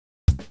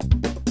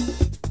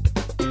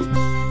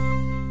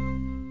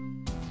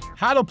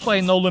How to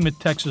play No Limit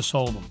Texas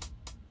Hold'em.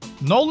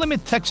 No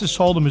Limit Texas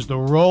Hold'em is the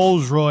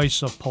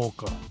Rolls-Royce of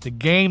poker, the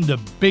game the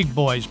big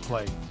boys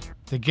play,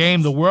 the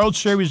game the World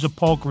Series of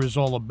Poker is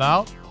all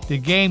about, the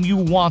game you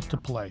want to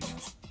play.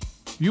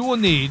 You will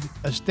need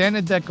a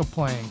standard deck of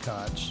playing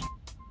cards,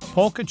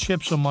 poker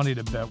chips or money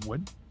to bet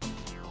with,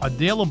 a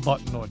dealer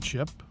button or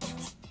chip,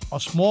 a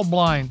small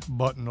blind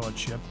button or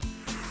chip,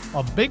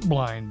 a big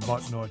blind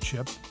button or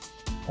chip,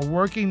 a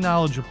working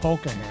knowledge of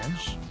poker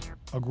hands,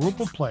 a group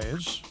of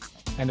players,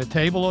 and a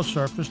table or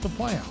surface to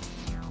play on.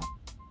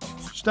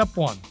 Step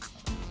 1.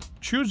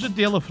 Choose the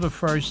dealer for the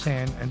first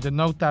hand and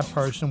denote that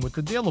person with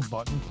the dealer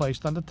button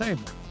placed on the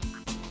table.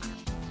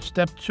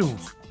 Step 2.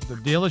 The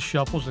dealer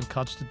shuffles and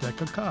cuts the deck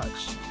of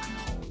cards.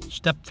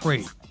 Step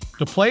 3.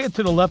 The player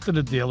to the left of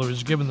the dealer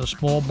is given the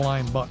small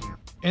blind button,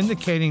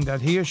 indicating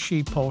that he or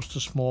she posts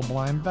a small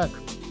blind bet.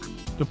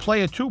 The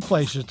player 2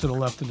 places to the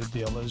left of the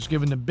dealer is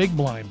given the big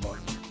blind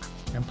button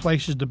and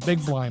places the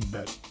big blind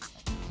bet.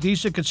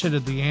 These are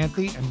considered the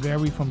ante and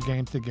vary from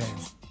game to game.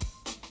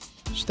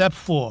 Step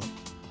 4.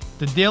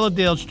 The dealer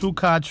deals 2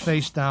 cards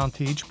face down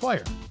to each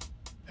player.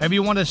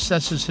 Everyone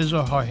assesses his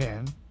or her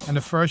hand, and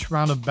the first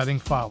round of betting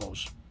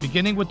follows,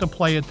 beginning with the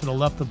player to the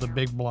left of the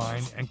big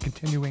blind and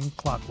continuing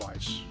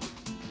clockwise.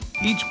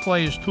 Each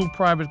player's 2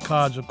 private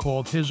cards are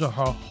called his or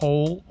her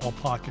hole or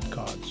pocket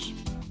cards.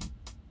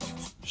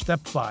 Step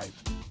 5.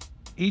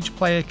 Each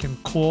player can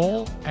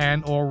call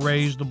and or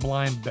raise the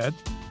blind bet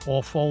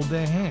or fold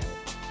their hand.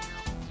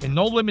 In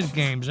No Limit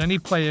games, any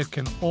player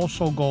can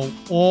also go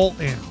all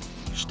in,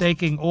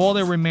 staking all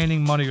their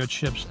remaining money or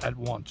chips at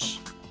once.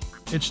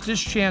 It's this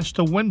chance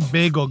to win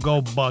big or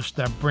go bust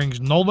that brings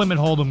No Limit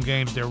Hold'em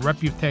games their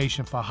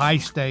reputation for high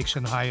stakes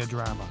and higher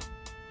drama.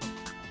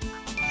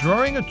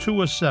 Drawing a 2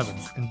 or 7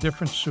 in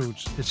different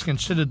suits is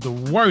considered the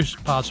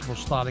worst possible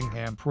starting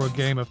hand for a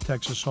game of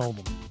Texas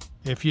Hold'em.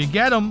 If you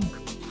get them,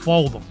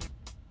 fold them.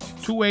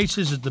 2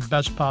 aces is the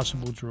best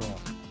possible draw.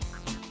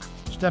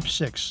 Step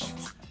 6.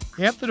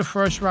 After the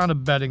first round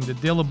of betting, the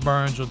dealer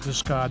burns or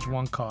discards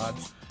 1 card,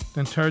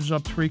 then turns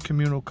up 3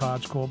 communal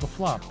cards called the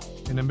flop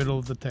in the middle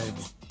of the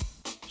table.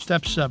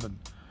 Step 7.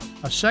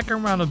 A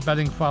second round of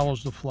betting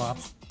follows the flop,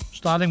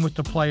 starting with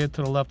the player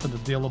to the left of the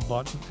dealer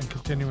button and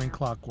continuing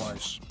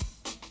clockwise.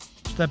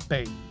 Step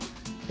 8.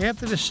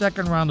 After the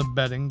second round of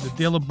betting, the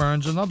dealer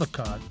burns another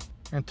card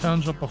and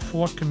turns up a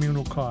 4th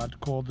communal card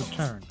called the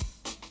turn.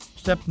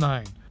 Step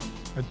 9.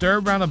 The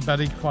third round of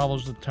betting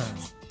follows the turn.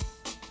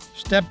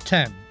 Step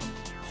 10.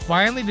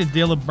 Finally, the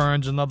dealer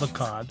burns another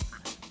card,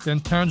 then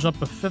turns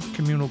up a 5th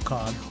communal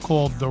card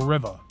called the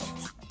river.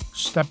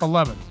 Step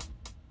 11.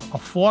 A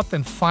 4th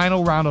and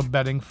final round of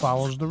betting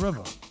follows the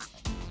river.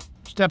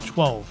 Step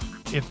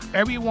 12. If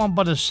everyone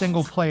but a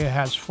single player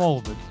has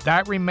folded,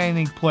 that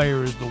remaining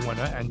player is the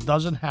winner and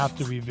doesn't have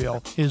to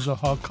reveal his or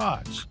her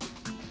cards.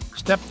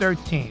 Step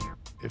 13.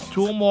 If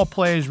 2 or more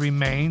players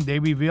remain, they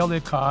reveal their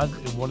cards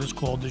in what is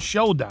called the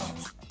showdown.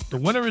 The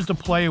winner is the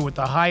player with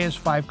the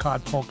highest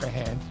 5-card poker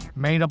hand,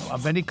 made up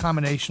of any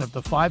combination of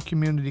the 5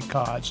 community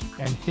cards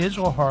and his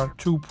or her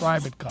 2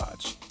 private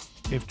cards.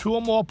 If 2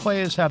 or more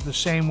players have the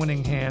same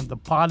winning hand, the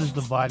pot is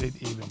divided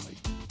evenly.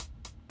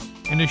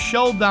 In a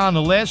showdown,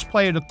 the last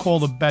player to call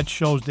the bet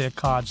shows their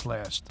cards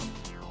last.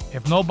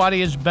 If nobody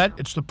has bet,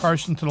 it's the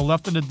person to the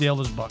left of the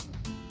dealer's button.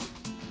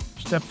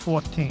 Step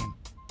 14.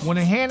 When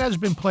a hand has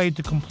been played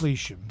to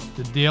completion,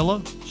 the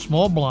dealer,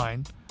 small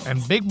blind,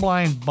 and big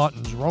blind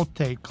buttons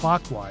rotate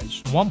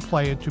clockwise 1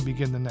 player to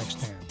begin the next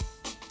hand.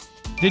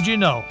 Did you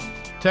know?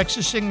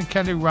 Texas singer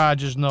Kenny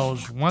Rogers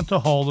knows when to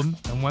hold 'em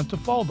and when to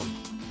fold 'em.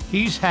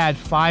 He's had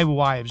 5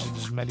 wives in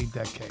his many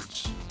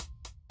decades.